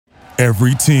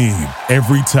Every team,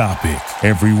 every topic,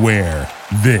 everywhere.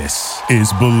 This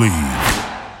is Believe.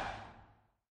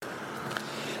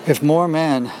 If more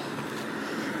men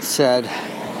said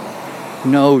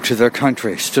no to their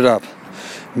country, stood up,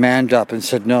 manned up and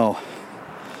said no,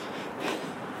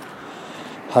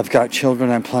 I've got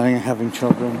children, I'm planning on having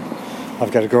children,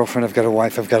 I've got a girlfriend, I've got a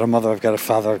wife, I've got a mother, I've got a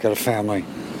father, I've got a family,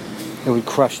 it would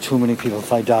crush too many people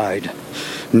if I died.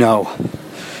 No,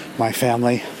 my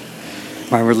family,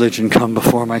 my religion come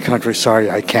before my country.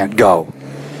 Sorry, I can't go.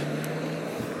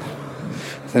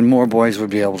 Then more boys would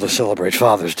be able to celebrate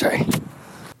Father's Day.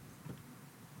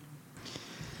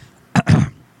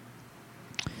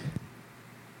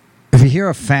 If you hear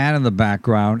a fan in the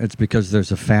background, it's because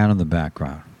there's a fan in the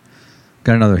background.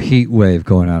 Got another heat wave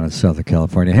going on in Southern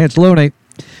California. Hey, it's Looney.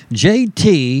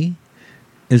 JT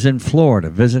is in Florida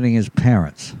visiting his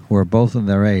parents, who are both in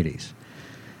their 80s.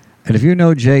 And if you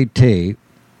know JT,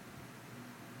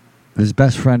 his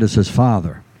best friend is his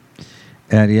father.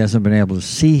 And he hasn't been able to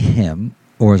see him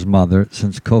or his mother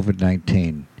since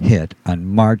COVID-19 hit on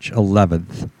March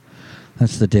 11th.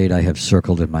 That's the date I have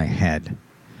circled in my head.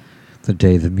 The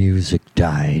day the music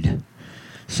died.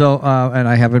 So, and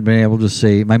I haven't been able to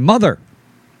see my mother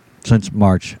since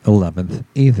March 11th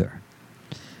either.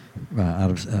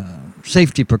 Out of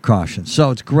safety precautions. So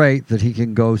it's great that he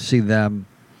can go see them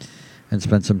and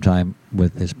spend some time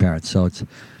with his parents. So it's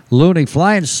Looney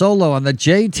flying solo on the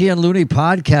JT and Looney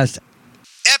podcast.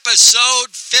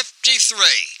 Episode 53.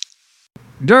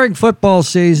 During football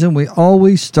season, we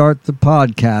always start the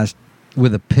podcast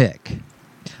with a pick.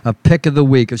 A pick of the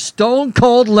week. A Stone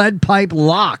Cold Lead Pipe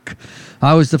Lock.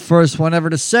 I was the first one ever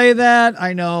to say that.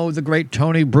 I know the great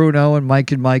Tony Bruno and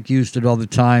Mike used it all the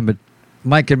time, but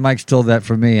Mike stole that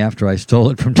from me after I stole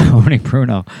it from Tony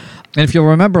Bruno. And if you'll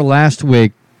remember last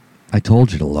week, I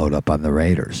told you to load up on the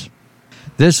Raiders.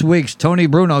 This week's Tony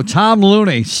Bruno, Tom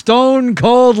Looney, Stone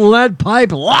Cold Lead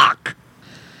Pipe Lock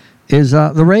is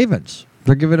the Ravens.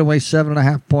 They're giving away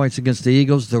 7.5 points against the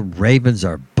Eagles. The Ravens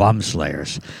are bum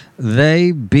slayers.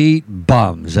 They beat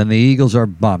bums, and the Eagles are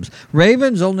bums.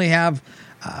 Ravens only have,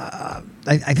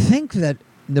 I think that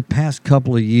in the past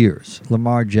couple of years,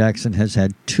 Lamar Jackson has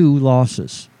had 2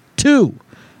 losses. 2.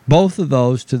 Both of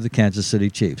those to the Kansas City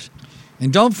Chiefs.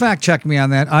 And don't fact check me on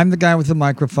that. I'm the guy with the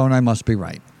microphone. I must be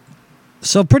right.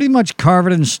 So pretty much carve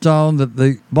it in stone that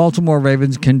the Baltimore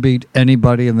Ravens can beat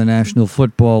anybody in the National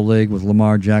Football League with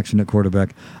Lamar Jackson at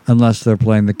quarterback unless they're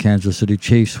playing the Kansas City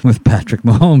Chiefs with Patrick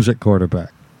Mahomes at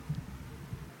quarterback.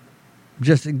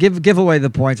 Just give away the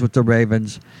points with the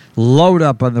Ravens. Load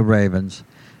up on the Ravens.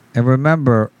 And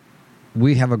remember,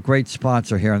 we have a great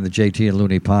sponsor here on the JT and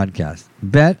Looney podcast.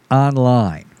 Bet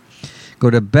Online. Go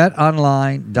to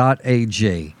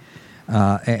betonline.ag.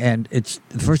 And it's,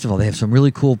 first of all, they have some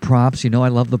really cool props. You know I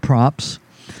love the props.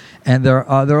 And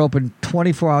they're open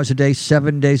 24 hours a day,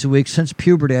 7 days a week. Since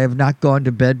puberty, I have not gone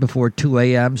to bed before 2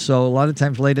 a.m. So a lot of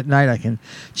times late at night, I can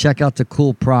check out the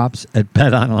cool props at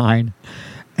BetOnline.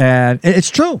 And it's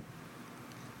true.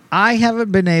 I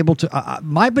haven't been able to...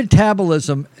 my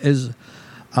metabolism is...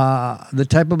 the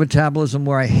type of metabolism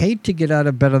where I hate to get out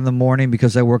of bed in the morning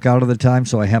because I work out all the time,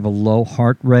 so I have a low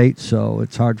heart rate, so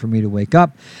it's hard for me to wake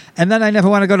up. And then I never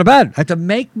want to go to bed. I have to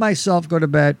make myself go to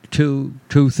bed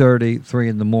 2:30, 3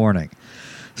 in the morning.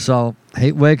 So,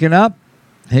 hate waking up,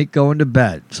 hate going to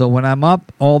bed. So when I'm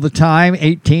up all the time,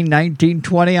 18, 19,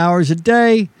 20 hours a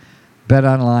day,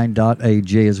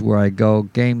 betonline.ag is where I go.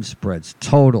 Game spreads,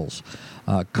 totals,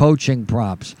 coaching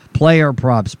props, player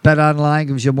props. BetOnline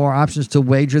gives you more options to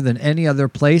wager than any other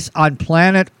place on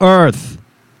planet Earth.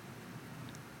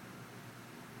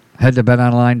 Head to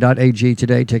betonline.ag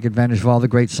today. Take advantage of all the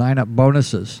great sign-up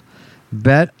bonuses.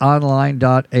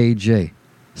 betonline.ag.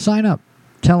 Sign up.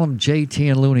 Tell them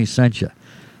JT and Looney sent you.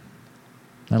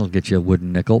 That'll get you a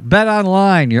wooden nickel.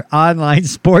 BetOnline, your online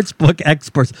sportsbook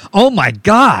experts. Oh, my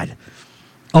God.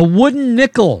 A wooden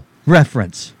nickel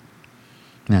reference.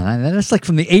 Now, that's like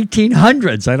from the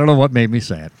 1800s. I don't know what made me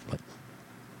say it. But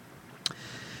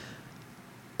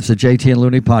it's the JT and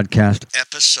Looney podcast.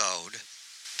 Episode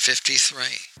 53.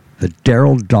 The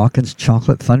Daryl Dawkins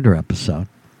Chocolate Thunder episode.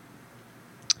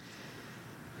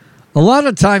 A lot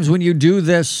of times when you do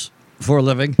this for a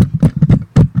living,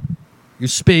 you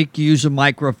speak, you use a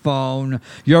microphone,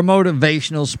 you're a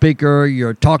motivational speaker,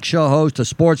 you're a talk show host, a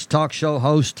sports talk show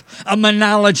host, a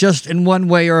monologist in one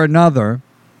way or another,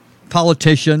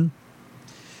 politician.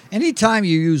 Anytime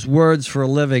you use words for a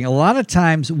living, a lot of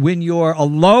times when you're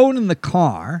alone in the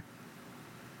car,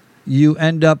 you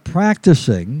end up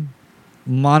practicing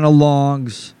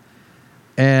monologues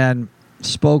and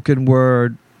spoken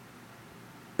word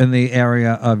in the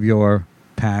area of your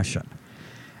passion.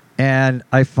 And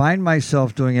I find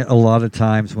myself doing it a lot of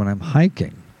times when I'm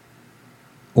hiking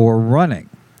or running.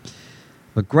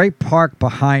 A great park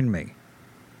behind me,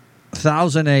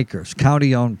 1,000 acres,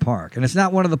 county-owned park. And it's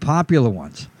not one of the popular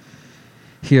ones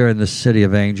here in the City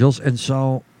of Angels. And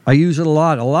so I use it a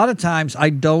lot. A lot of times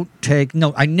I never take any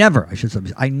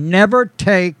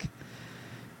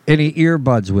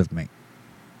earbuds with me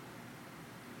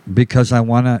because I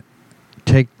want to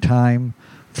take time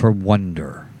for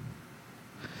wonder.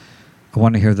 I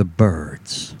want to hear the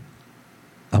birds.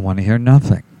 I want to hear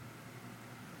nothing.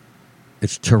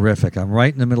 It's terrific. I'm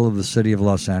right in the middle of the city of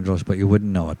Los Angeles, but you wouldn't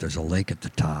know it. There's a lake at the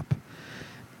top.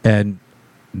 And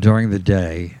during the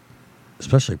day,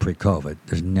 especially pre-COVID,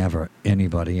 there's never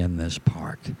anybody in this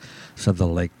park. So the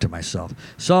lake to myself.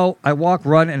 So I walk,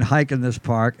 run, and hike in this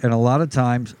park, and a lot of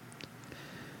times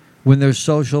when there's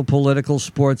social, political,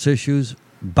 sports issues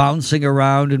bouncing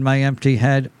around in my empty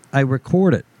head, I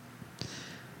record it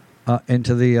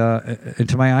into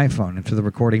my iPhone, into the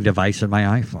recording device in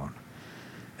my iPhone.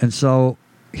 And so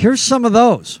here's some of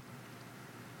those.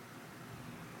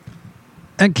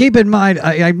 And keep in mind,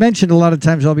 I mentioned a lot of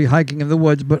times I'll be hiking in the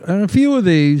woods, but on a few of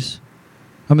these,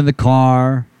 I'm in the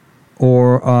car,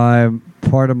 or I'm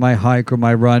part of my hike or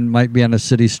my run might be on a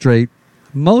city street.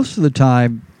 Most of the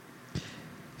time,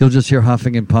 you'll just hear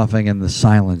huffing and puffing and the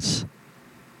silence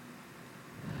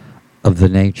of the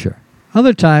nature.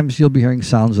 Other times, you'll be hearing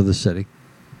sounds of the city.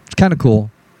 It's kind of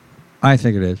cool. I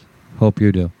think it is. Hope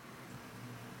you do.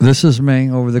 This is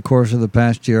me over the course of the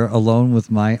past year, alone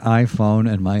with my iPhone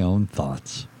and my own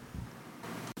thoughts.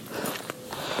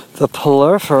 The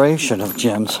proliferation of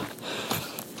gyms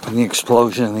and the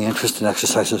explosion and the interest in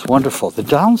exercise is wonderful. The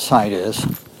downside is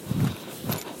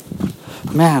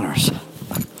manners.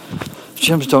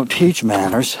 Gyms don't teach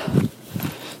manners.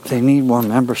 They need more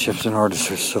memberships in order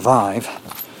to survive.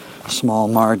 Small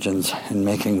margins in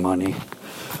making money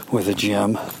with a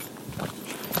gym.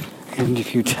 And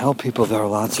if you tell people there are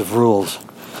lots of rules,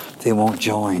 they won't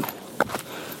join.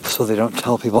 So they don't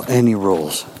tell people any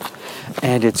rules.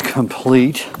 And it's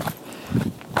complete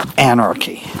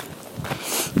anarchy.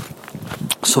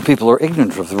 So people are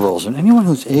ignorant of the rules. And anyone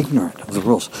who's ignorant of the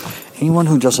rules, anyone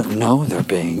who doesn't know they're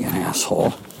being an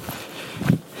asshole,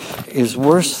 is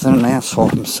worse than an asshole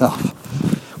himself.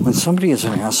 When somebody is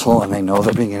an asshole and they know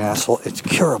they're being an asshole, it's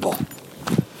curable.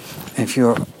 And if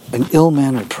you're an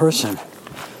ill-mannered person,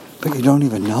 but you don't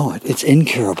even know it, it's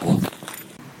incurable.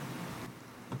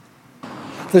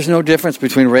 There's no difference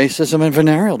between racism and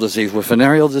venereal disease. With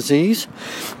venereal disease,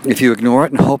 if you ignore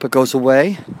it and hope it goes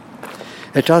away,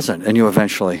 it doesn't, and you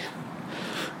eventually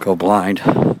go blind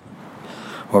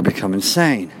or become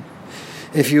insane.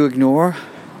 If you ignore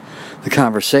the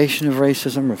conversation of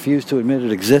racism, refuse to admit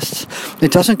it exists,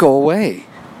 it doesn't go away.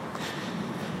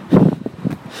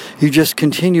 You just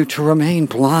continue to remain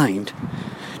blind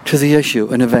to the issue,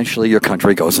 and eventually your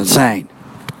country goes insane.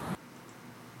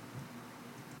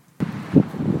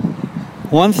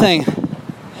 One thing,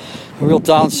 a real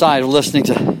downside of listening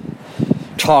to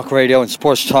talk radio and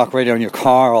sports talk radio in your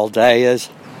car all day is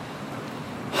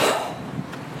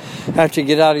after you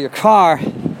get out of your car,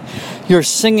 you're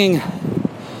singing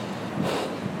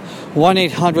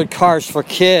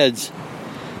 1-800-CARS-FOR-KIDS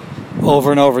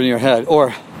over and over in your head,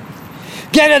 or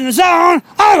get in the zone,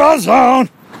 out of the zone,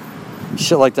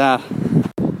 shit like that.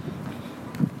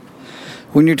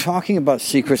 When you're talking about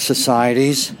secret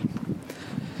societies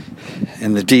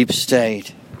and the deep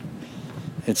state,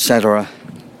 etc., ...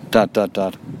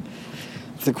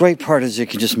 the great part is you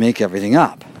can just make everything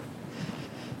up. ...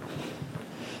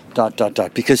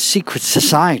 Because secret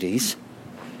societies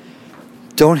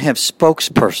don't have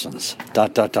spokespersons. ...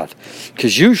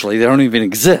 Because usually they don't even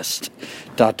exist. ...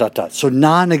 So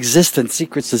non-existent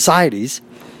secret societies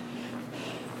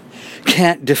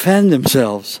can't defend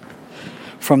themselves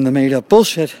from the made-up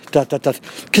bullshit. ...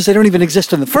 Because they don't even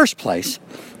exist in the first place. ...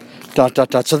 So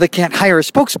they can't hire a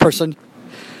spokesperson. ...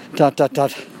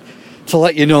 To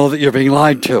let you know that you're being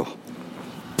lied to.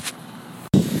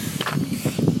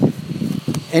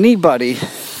 Anybody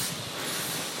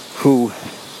who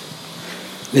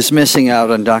is missing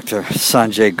out on Dr.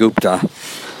 Sanjay Gupta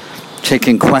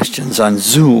taking questions on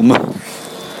Zoom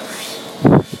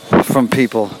from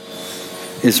people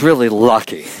is really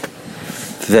lucky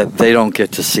that they don't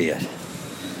get to see it.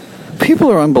 People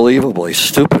are unbelievably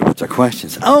stupid with their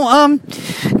questions.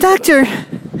 Doctor,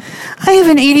 I have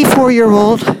an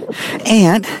 84-year-old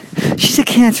aunt. She's a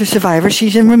cancer survivor.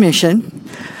 She's in remission.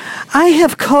 I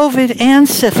have COVID and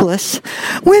syphilis.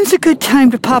 When's a good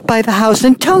time to pop by the house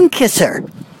and tongue kiss her?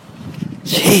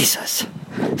 Jesus.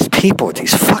 These people with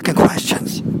these fucking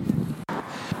questions.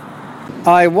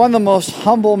 I won the Most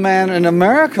Humble Man in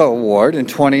America award in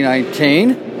 2019.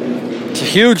 It's a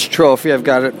huge trophy. I've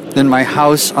got it in my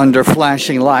house under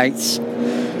flashing lights,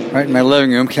 right in my living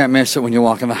room. Can't miss it when you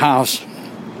walk in the house.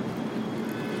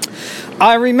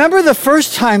 I remember the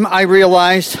first time I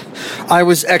realized I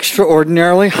was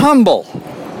extraordinarily humble.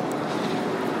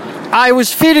 I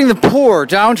was feeding the poor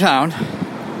downtown.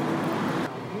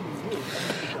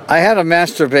 I had a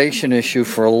masturbation issue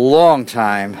for a long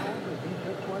time.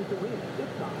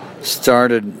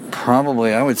 Started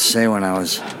probably, I would say, when I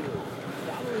was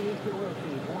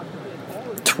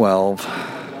 12.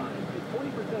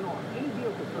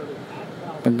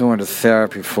 Been going to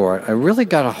therapy for it. I really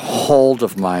got a hold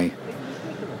of my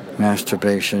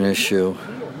masturbation issue.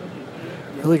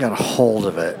 Really got a hold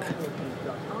of it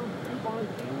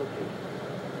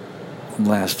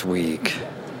last week.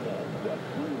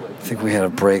 I think we had a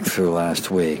breakthrough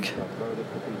last week.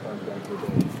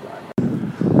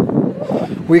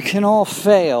 We can all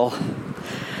fail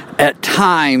at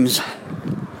times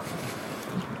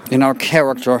in our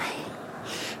character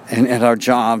and at our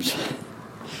jobs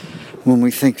when we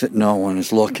think that no one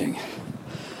is looking.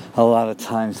 A lot of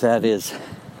times that is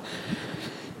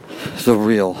the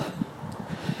real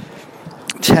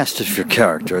test of your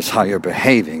character, is how you're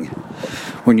behaving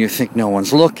when you think no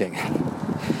one's looking.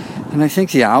 And I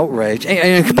think the outrage,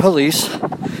 and police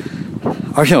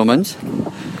are humans,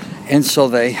 and so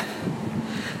they,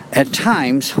 at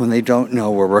times when they don't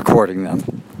know we're recording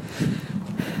them,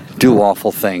 do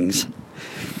awful things,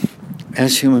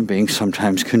 as human beings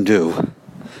sometimes can do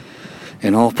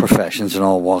in all professions and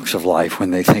all walks of life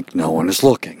when they think no one is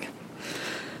looking.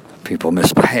 People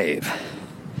misbehave.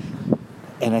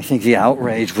 And I think the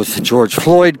outrage with the George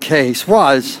Floyd case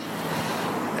was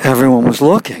everyone was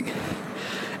looking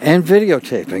and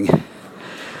videotaping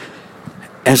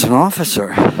as an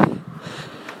officer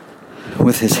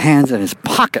with his hands in his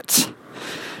pockets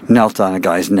knelt on a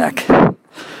guy's neck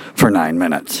for 9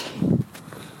 minutes.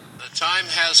 The time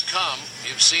has come.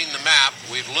 You've seen the map.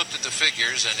 We've looked at the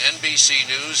figures, and NBC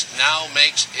News now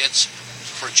makes its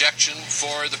projection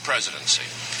for the presidency.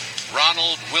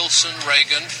 Ronald Wilson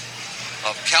Reagan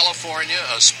of California,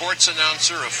 a sports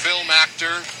announcer, a film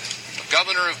actor, a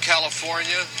governor of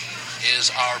California, is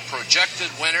our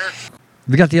projected winner.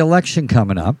 We got the election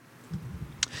coming up.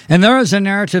 And there is a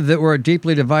narrative that we're a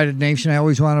deeply divided nation. I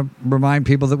always want to remind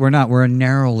people that we're not. We're a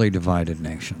narrowly divided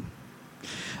nation.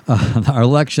 Our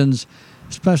elections,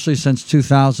 especially since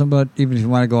 2000, but even if you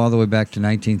want to go all the way back to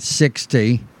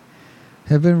 1960,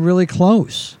 have been really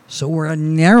close. So we're a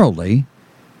narrowly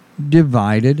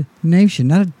divided nation,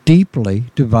 not a deeply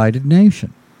divided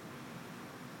nation.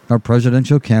 Our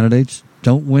presidential candidates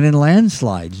don't win in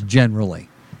landslides, generally.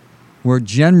 We're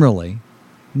generally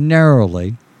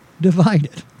narrowly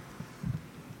divided.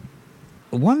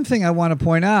 One thing I want to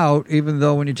point out, even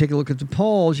though when you take a look at the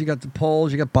polls, you got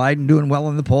Biden doing well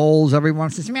in the polls. Everyone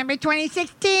says, remember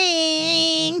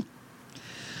 2016? You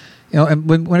know, and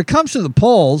when it comes to the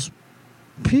polls,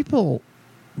 people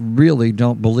really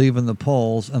don't believe in the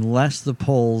polls unless the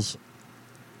polls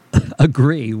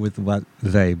agree with what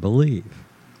they believe.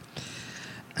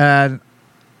 And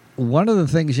one of the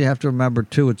things you have to remember,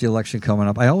 too, with the election coming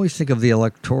up, I always think of the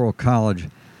Electoral College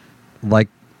like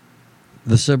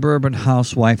the suburban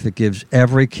housewife that gives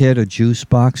every kid a juice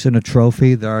box and a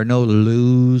trophy. There are no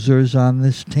losers on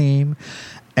this team.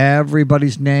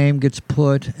 Everybody's name gets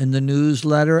put in the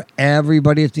newsletter.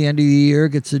 Everybody at the end of the year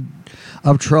gets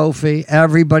a trophy.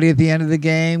 Everybody at the end of the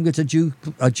game gets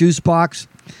a juice box.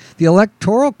 The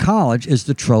Electoral College is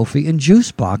the trophy and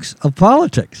juice box of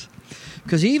politics.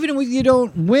 Because even when you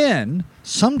don't win,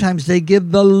 sometimes they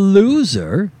give the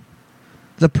loser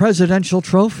the presidential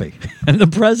trophy and the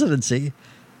presidency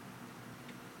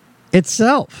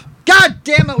itself. God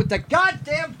damn it with the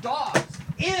goddamn dogs.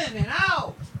 In and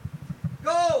out.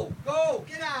 Go,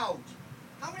 get out.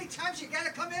 How many times you gotta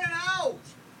come in and out?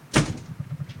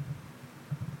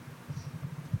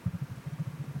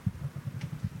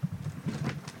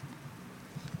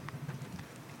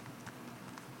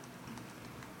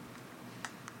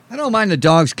 I don't mind the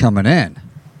dogs coming in.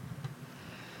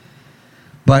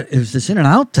 But it was this in and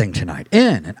out thing tonight.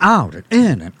 In and out and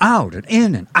in and out and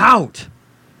in and out.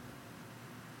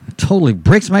 It totally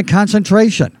breaks my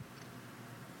concentration.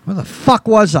 Where the fuck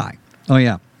was I? Oh,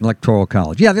 yeah, Electoral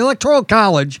College. Yeah, the Electoral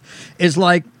College is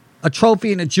like a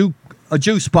trophy and a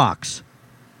juice box.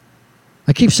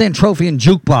 I keep saying trophy and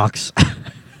jukebox.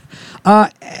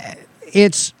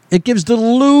 It gives the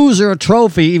loser a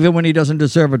trophy even when he doesn't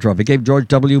deserve a trophy. It gave George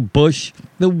W. Bush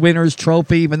the winner's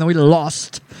trophy even though he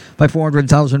lost by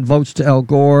 400,000 votes to Al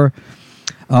Gore.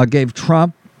 Gave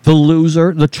Trump, the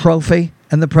loser, the trophy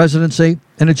and the presidency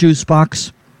in a juice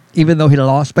box, even though he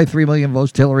lost by 3 million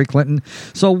votes to Hillary Clinton.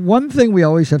 So one thing we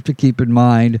always have to keep in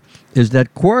mind is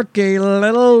that quirky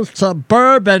little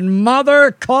suburban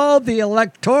mother called the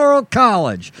Electoral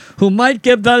College, who might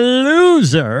give the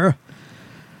loser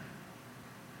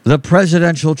the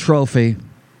presidential trophy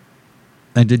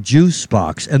and a juice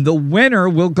box, and the winner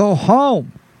will go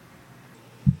home.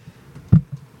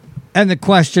 And the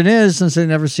question is, since they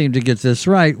never seem to get this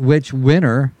right, which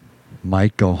winner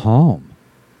might go home?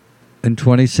 In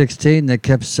 2016, they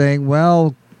kept saying,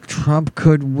 well, Trump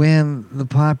could win the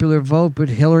popular vote, but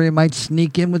Hillary might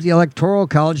sneak in with the Electoral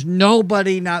College.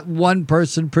 Nobody, not one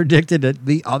person, predicted it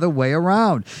the other way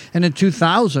around. And in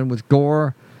 2000, with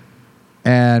Gore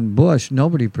and Bush,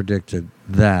 nobody predicted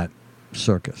that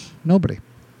circus. Nobody.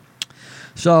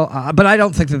 So, but I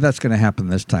don't think that that's going to happen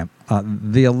this time.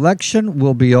 The election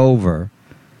will be over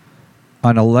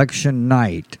on election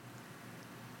night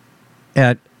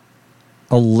at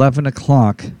 11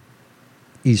 o'clock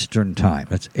Eastern Time.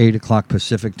 That's 8 o'clock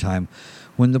Pacific Time.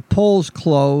 When the polls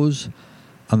close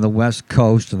on the West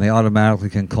Coast, and they automatically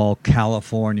can call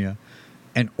California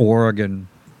and Oregon,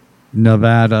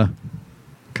 Nevada,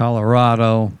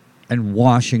 Colorado, and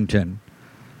Washington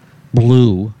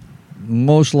blue,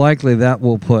 most likely that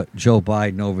will put Joe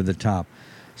Biden over the top.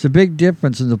 It's a big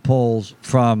difference in the polls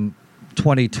from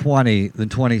 2020 than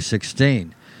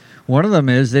 2016. One of them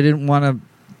is they didn't want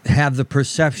to have the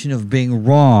perception of being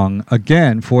wrong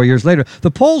again 4 years later.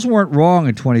 The polls weren't wrong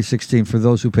in 2016 for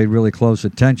those who paid really close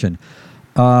attention.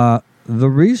 The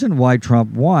reason why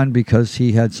Trump won, because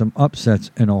he had some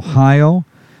upsets in Ohio,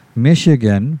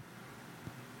 Michigan,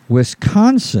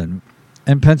 Wisconsin,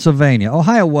 and Pennsylvania.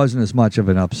 Ohio wasn't as much of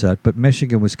an upset, but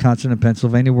Michigan, Wisconsin, and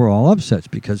Pennsylvania were all upsets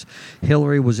because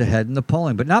Hillary was ahead in the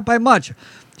polling, but not by much.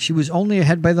 She was only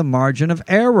ahead by the margin of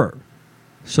error.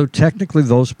 So technically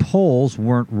those polls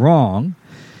weren't wrong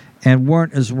and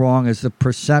weren't as wrong as the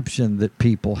perception that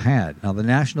people had. Now, the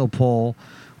national poll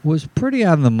was pretty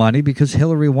on the money because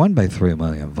Hillary won by 3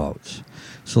 million votes.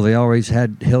 So they always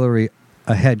had Hillary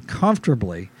ahead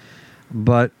comfortably,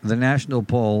 but the national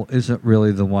poll isn't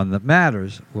really the one that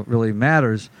matters. What really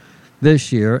matters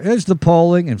this year is the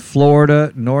polling in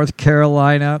Florida, North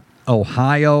Carolina,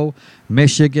 Ohio,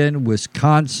 Michigan,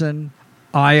 Wisconsin,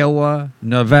 Iowa,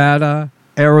 Nevada,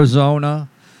 Arizona,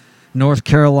 North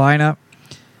Carolina,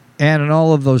 and in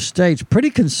all of those states, pretty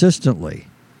consistently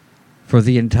for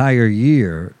the entire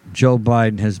year, Joe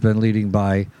Biden has been leading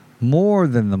by more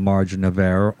than the margin of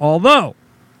error, although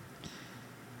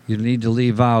you need to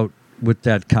leave out with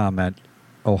that comment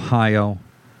Ohio,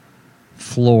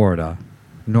 Florida,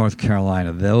 North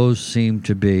Carolina. Those seem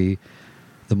to be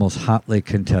the most hotly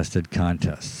contested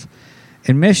contests.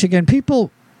 In Michigan, people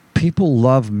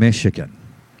love Michigan.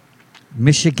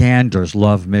 Michiganders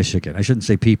love Michigan. I shouldn't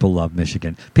say people love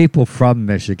Michigan. People from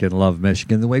Michigan love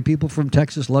Michigan the way people from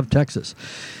Texas love Texas.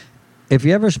 If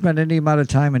you ever spend any amount of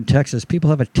time in Texas, people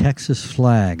have a Texas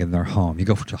flag in their home. You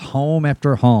go to home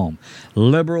after home.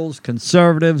 Liberals,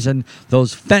 conservatives, and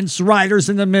those fence riders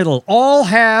in the middle all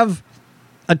have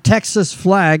a Texas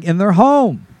flag in their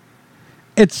home.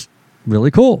 It's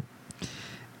really cool.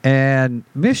 And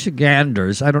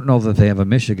Michiganders, I don't know that they have a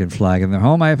Michigan flag in their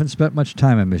home. I haven't spent much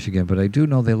time in Michigan, but I do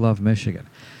know they love Michigan.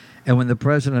 And when the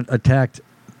president attacked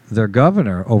their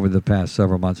governor over the past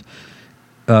several months,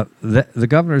 the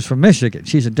governor's from Michigan.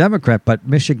 She's a Democrat, but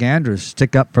Michiganders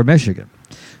stick up for Michigan.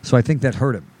 So I think that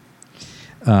hurt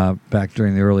him back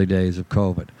during the early days of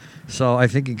COVID. So I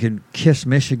think he can kiss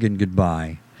Michigan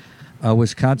goodbye.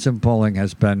 Wisconsin polling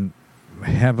has been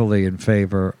heavily in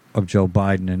favor of Joe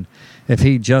Biden, and if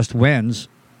he just wins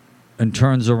and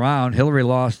turns around, Hillary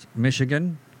lost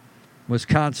Michigan,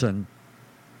 Wisconsin,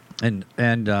 and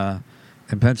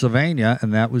Pennsylvania,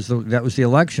 and that was the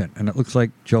election. And it looks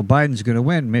like Joe Biden's going to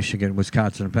win Michigan,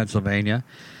 Wisconsin, and Pennsylvania,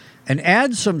 and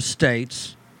add some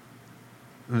states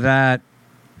that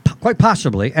quite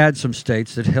possibly add some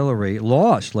states that Hillary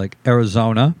lost, like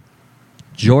Arizona,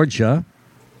 Georgia,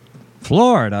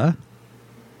 Florida,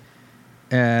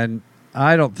 and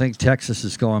I don't think Texas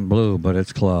is going blue, but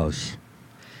it's close.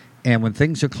 And when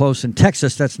things are close in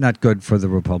Texas, that's not good for the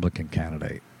Republican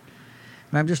candidate.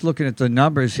 And I'm just looking at the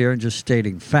numbers here and just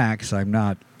stating facts. I'm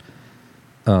not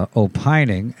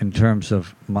opining in terms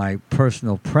of my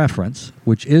personal preference,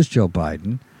 which is Joe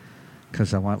Biden,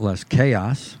 because I want less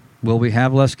chaos. Will we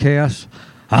have less chaos?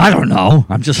 I don't know.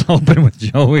 I'm just hoping with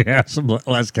Joe we have some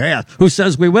less chaos. Who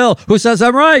says we will? Who says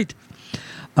I'm right?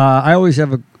 I always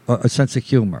have a sense of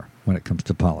humor when it comes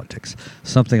to politics,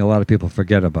 something a lot of people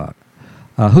forget about.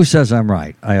 Who says I'm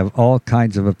right? I have all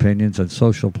kinds of opinions on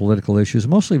social, political issues,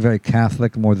 mostly very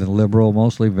Catholic, more than liberal,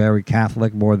 mostly very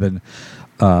Catholic, more than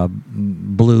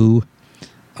blue.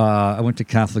 I went to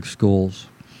Catholic schools,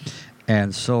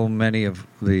 and so many of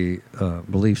the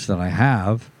beliefs that I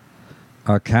have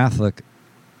are Catholic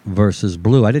versus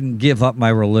blue. I didn't give up my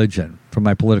religion for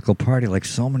my political party like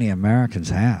so many Americans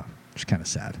have. It's kind of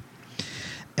sad.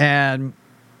 And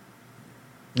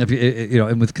if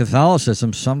and with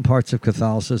Catholicism, some parts of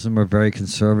Catholicism are very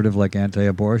conservative, like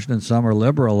anti-abortion, and some are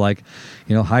liberal, like,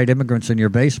 hide immigrants in your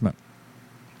basement,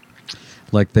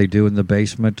 like they do in the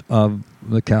basement of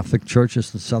the Catholic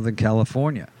churches in Southern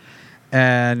California.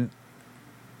 And,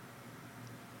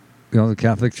 the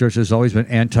Catholic Church has always been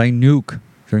anti-nuke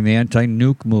during the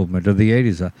anti-nuke movement of the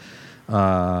 80s.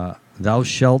 Thou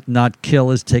shalt not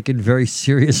kill is taken very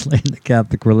seriously in the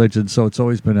Catholic religion, so it's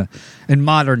always been in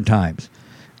modern times,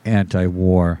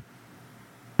 anti-war,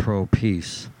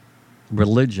 pro-peace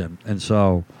religion, and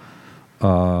so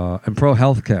and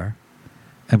pro-healthcare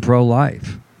and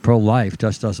pro-life. Pro-life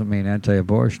just doesn't mean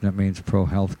anti-abortion; it means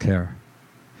pro-healthcare,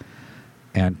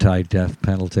 anti-death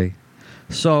penalty.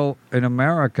 So in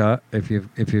America, if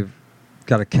you've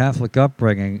got a Catholic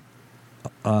upbringing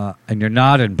and you're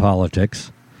not in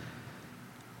politics,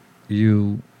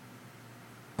 you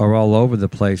are all over the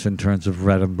place in terms of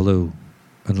red and blue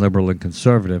and liberal and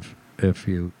conservative if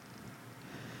you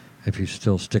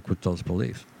still stick with those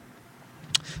beliefs.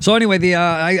 So anyway,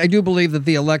 I do believe that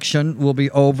the election will be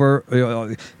over.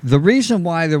 The reason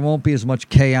why there won't be as much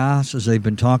chaos as they've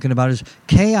been talking about is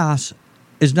chaos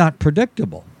is not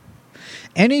predictable.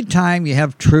 Anytime you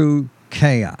have true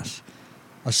chaos,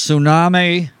 a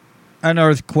tsunami, an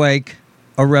earthquake,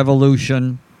 a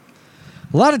revolution,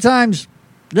 a lot of times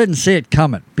didn't see it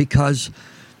coming because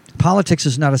politics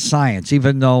is not a science.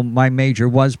 Even though my major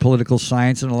was political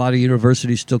science and a lot of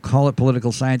universities still call it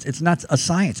political science, it's not a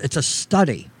science. It's a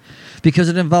study because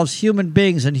it involves human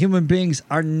beings, and human beings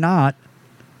are not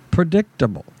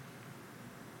predictable.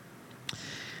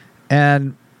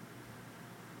 And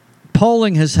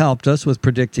polling has helped us with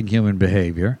predicting human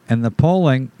behavior, and the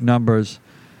polling numbers,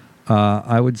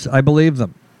 I believe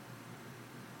them.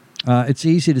 It's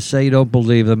easy to say you don't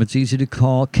believe them. It's easy to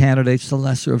call candidates the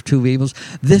lesser of two evils.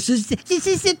 This is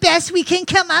the best we can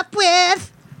come up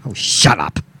with. Oh, shut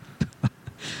up.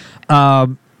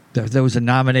 There was a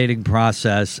nominating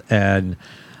process, and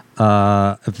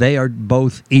if they are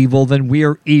both evil, then we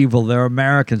are evil. They're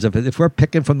Americans. If we're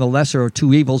picking from the lesser of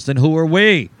two evils, then who are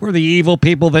we? We're the evil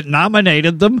people that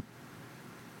nominated them.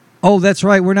 Oh, that's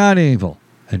right. We're not evil.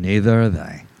 And neither are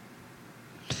they.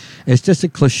 It's just a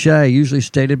cliche, usually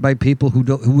stated by people who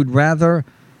would rather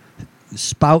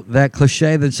spout that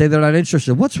cliche than say they're not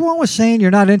interested. What's wrong with saying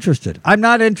you're not interested? I'm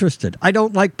not interested. I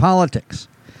don't like politics.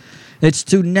 It's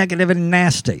too negative and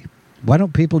nasty. Why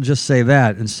don't people just say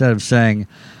that instead of saying,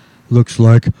 looks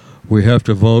like we have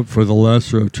to vote for the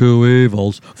lesser of two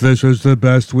evils. This is the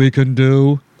best we can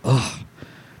do. Ugh,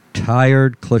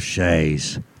 tired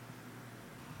cliches.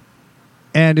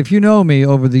 And if you know me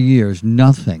over the years,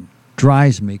 nothing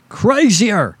drives me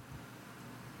crazier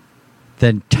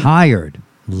than tired,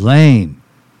 lame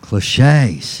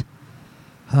cliches.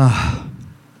 Well,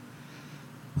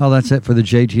 that's it for the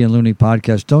JT and Looney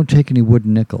podcast. Don't take any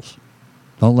wooden nickels.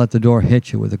 Don't let the door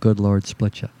hit you where the good Lord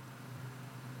split you.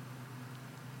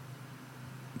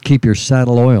 Keep your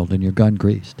saddle oiled and your gun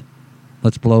greased.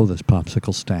 Let's blow this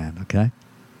popsicle stand, okay?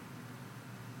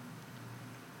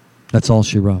 That's all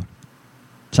she wrote.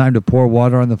 Time to pour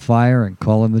water on the fire and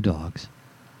call in the dogs.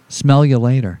 Smell you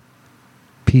later.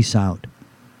 Peace out.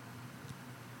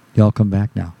 Y'all come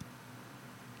back now.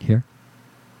 Here?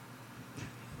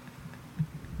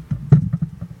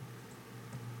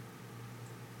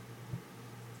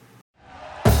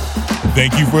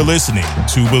 Thank you for listening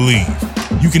to Believe.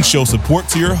 You can show support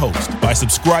to your host by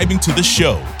subscribing to the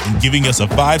show and giving us a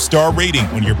 5-star rating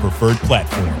on your preferred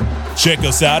platform. Check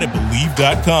us out at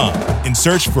Believe.com and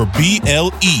search for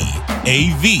BLEAV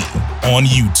on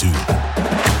YouTube.